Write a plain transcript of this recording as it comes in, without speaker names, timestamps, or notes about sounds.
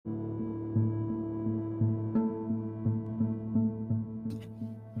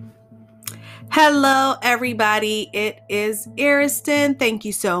Hello, everybody. It is Ariston. Thank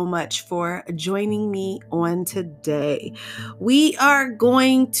you so much for joining me on today. We are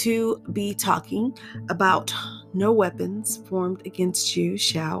going to be talking about no weapons formed against you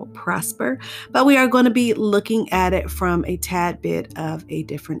shall prosper, but we are going to be looking at it from a tad bit of a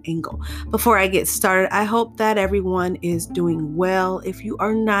different angle. Before I get started, I hope that everyone is doing well. If you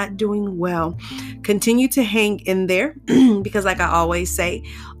are not doing well, continue to hang in there because, like I always say,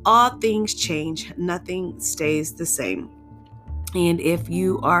 all things change, nothing stays the same. And if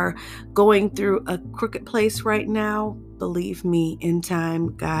you are going through a crooked place right now, believe me, in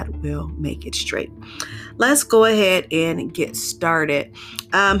time, God will make it straight. Let's go ahead and get started.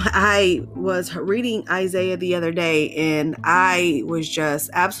 I was reading Isaiah the other day, and I was just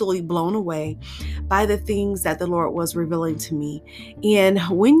absolutely blown away by the things that the Lord was revealing to me. And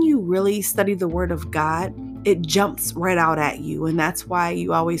when you really study the Word of God, it jumps right out at you. And that's why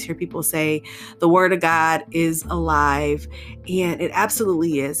you always hear people say the Word of God is alive. And it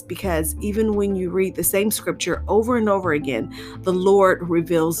absolutely is, because even when you read the same scripture over and over again, the Lord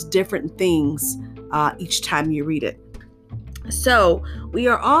reveals different things each time you read it. So we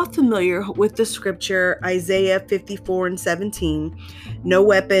are all familiar with the scripture Isaiah 54:17. No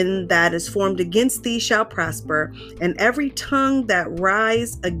weapon that is formed against thee shall prosper, and every tongue that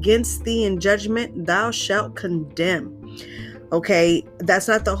rise against thee in judgment thou shalt condemn. Okay, that's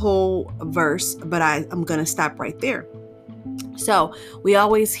not the whole verse, but I'm going to stop right there. So we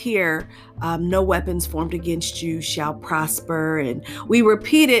always hear no weapons formed against you shall prosper, and we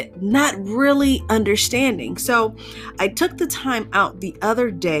repeat it not really understanding. So I took the time out the other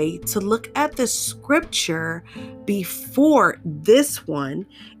day to look at the scripture before this one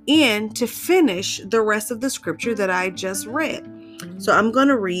and to finish the rest of the scripture that I just read. So I'm going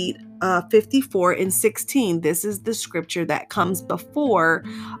to read 54:16. This is the scripture that comes before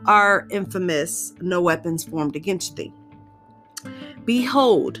our infamous no weapons formed against thee.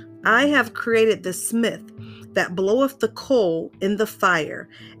 Behold, I have created the smith that bloweth the coal in the fire,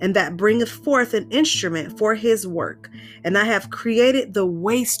 and that bringeth forth an instrument for his work. And I have created the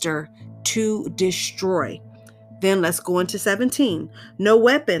waster to destroy. Then let's go into 17. No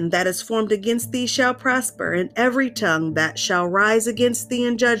weapon that is formed against thee shall prosper, and every tongue that shall rise against thee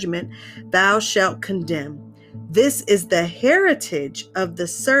in judgment thou shalt condemn. This is the heritage of the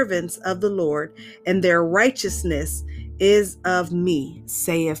servants of the Lord, and their righteousness is of me,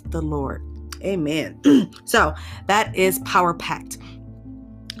 saith the Lord. Amen. So that is power packed.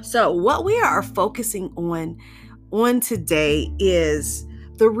 So what we are focusing on today is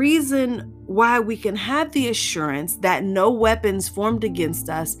the reason why we can have the assurance that no weapons formed against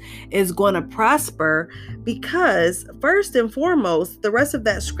us is going to prosper, because first and foremost, the rest of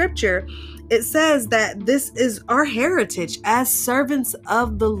that scripture, it says that this is our heritage as servants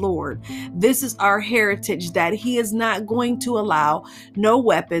of the Lord. This is our heritage, that He is not going to allow no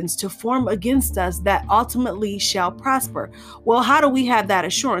weapons to form against us that ultimately shall prosper. Well, how do we have that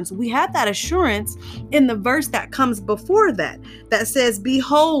assurance? We have that assurance in the verse that comes before that says,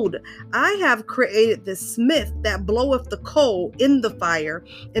 Behold, I have created the smith that bloweth the coal in the fire,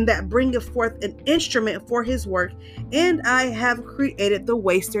 and that bringeth forth an instrument for his work, and I have created the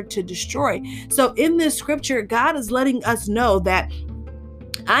waster to destroy. So in this scripture, God is letting us know that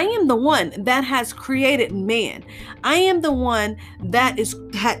I am the one that has created man. I am the one that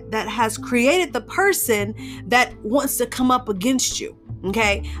has created the person that wants to come up against you.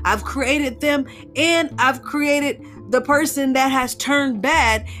 Okay, I've created them, and I've created the person that has turned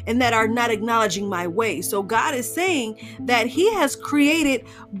bad and that are not acknowledging my way. So God is saying that He has created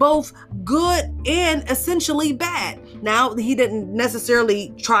both good and essentially bad. Now, He didn't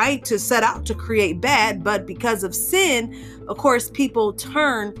necessarily try to set out to create bad, but because of sin, of course, people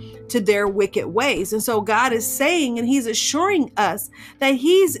turn to their wicked ways. And so God is saying, and He's assuring us that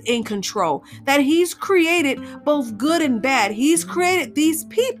He's in control, that He's created both good and bad. He's created these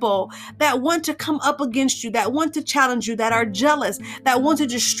people that want to come up against you, that want to challenge you, that are jealous, that want to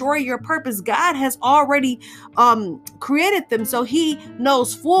destroy your purpose. God has already created them. So He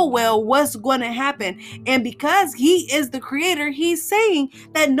knows full well what's going to happen. And because He is the creator, He's saying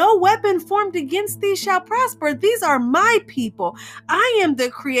that no weapon formed against thee shall prosper. These are my people. I am the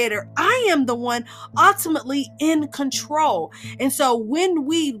creator. I am the one ultimately in control. And so when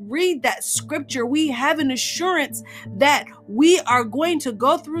we read that scripture, we have an assurance that we are going to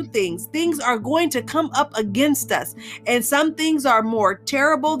go through things. Things are going to come up against us. And some things are more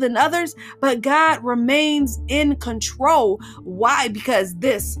terrible than others, but God remains in control. Why? Because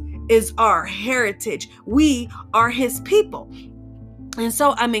this is our heritage. We are His people. And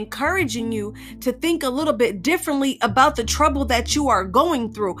so I'm encouraging you to think a little bit differently about the trouble that you are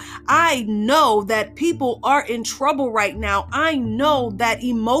going through. I know that people are in trouble right now. I know that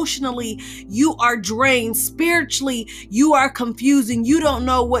emotionally you are drained. Spiritually, you are confused and you don't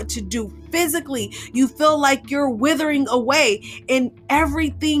know what to do. Physically, you feel like you're withering away, and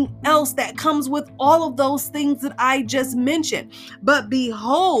everything else that comes with all of those things that I just mentioned. But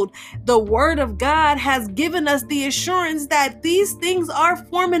behold, the word of God has given us the assurance that these things are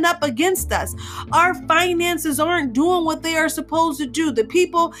forming up against us. Our finances aren't doing what they are supposed to do. The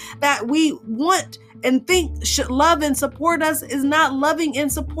people that we want and think should love and support us is not loving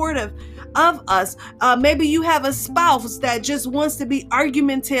and supportive of us. Maybe you have a spouse that just wants to be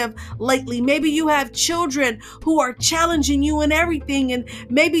argumentative lately. Maybe you have children who are challenging you in everything, and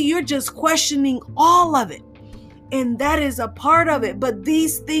maybe you're just questioning all of it. And that is a part of it. But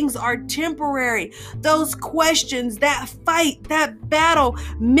these things are temporary. Those questions, that fight, that battle,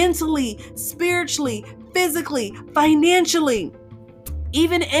 mentally, spiritually, physically, financially,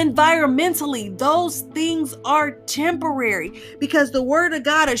 even environmentally, those things are temporary, because the word of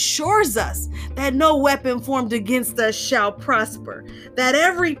God assures us that no weapon formed against us shall prosper, that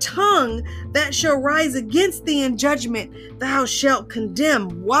every tongue that shall rise against thee in judgment thou shalt condemn.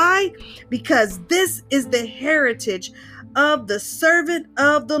 Why? Because this is the heritage of the servant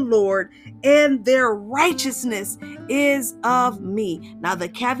of the Lord, and their righteousness is of me. Now, the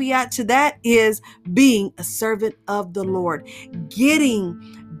caveat to that is being a servant of the Lord, getting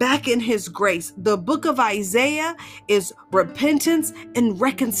back in his grace. The book of Isaiah is repentance and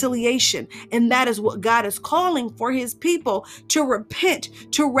reconciliation. And that is what God is calling for his people, to repent,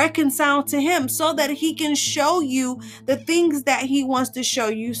 to reconcile to him, so that he can show you the things that he wants to show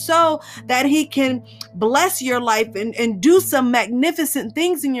you, so that he can bless your life and do some magnificent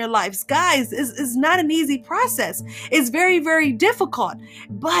things in your lives. Guys, it's not an easy process. It's very, very difficult.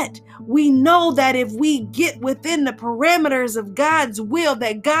 But we know that if we get within the parameters of God's will,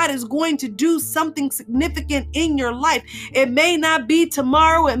 that God is going to do something significant in your life. It may not be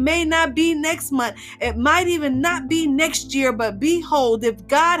tomorrow. It may not be next month. It might even not be next year. But behold, if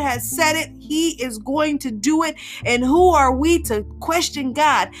God has said it, he is going to do it. And who are we to question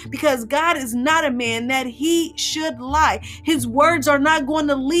God? Because God is not a man that he should lie. His words are not going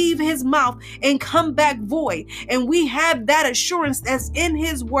to leave his mouth and come back void. And we have that assurance that's in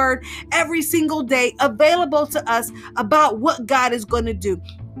his word every single day, available to us, about what God is going to do.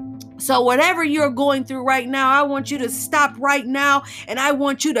 So whatever you're going through right now, I want you to stop right now, and I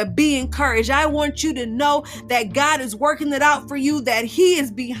want you to be encouraged. I want you to know that God is working it out for you, that he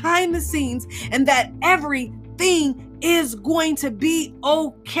is behind the scenes, and that everything is going to be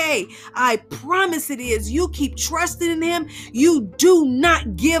okay. I promise it is. You keep trusting in him. You do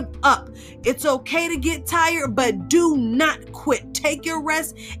not give up. It's okay to get tired, but do not quit. Take your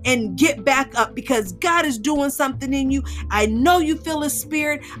rest and get back up, because God is doing something in you. I know you feel his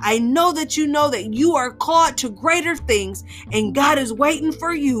spirit. I know that you are called to greater things, and God is waiting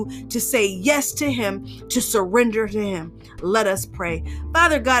for you to say yes to him, to surrender to him. Let us pray.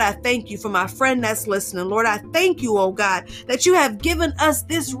 Father God, I thank you for my friend that's listening. Lord, I thank you, oh God, that you have given us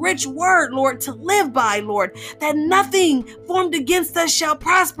this rich word, Lord, to live by, Lord, that nothing formed against us shall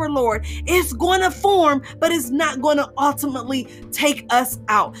prosper, Lord. It's going to form, but it's not going to ultimately take us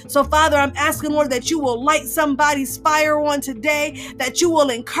out. So, Father, I'm asking, Lord, that you will light somebody's fire on today, that you will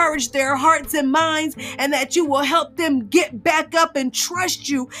encourage their hearts and minds, and that you will help them get back up and trust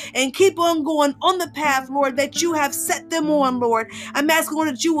you and keep on going on the path, Lord, that you have set them on, Lord. I'm asking, Lord,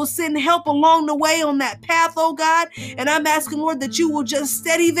 that you will send help along the way on that path, oh God. And I'm asking, Lord, that you will just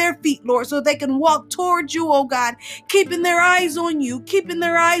steady their feet, Lord, so they can walk towards you, oh God, keeping their eyes on you, keeping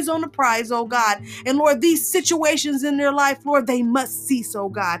their eyes on the prize, oh God. And Lord, these situations in their life, Lord, they must cease, oh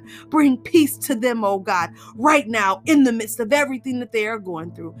God. Bring peace to them, oh God, right now in the midst of everything that they are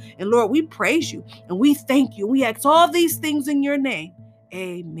going through. And Lord, we praise you and we thank you. We ask all these things in your name.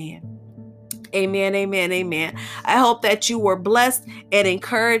 Amen. Amen, amen, amen. I hope that you were blessed and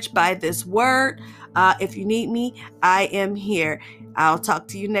encouraged by this word. If you need me, I am here. I'll talk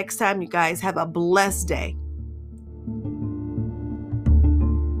to you next time. You guys have a blessed day.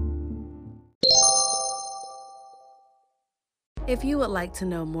 If you would like to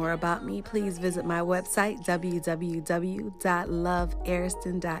know more about me, please visit my website,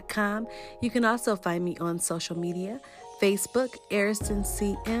 www.loveariston.com. You can also find me on social media, Facebook, Ariston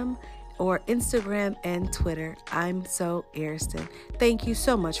CM, or Instagram and Twitter. I'm So Ariston. Thank you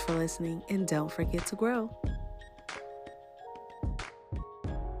so much for listening, and don't forget to grow.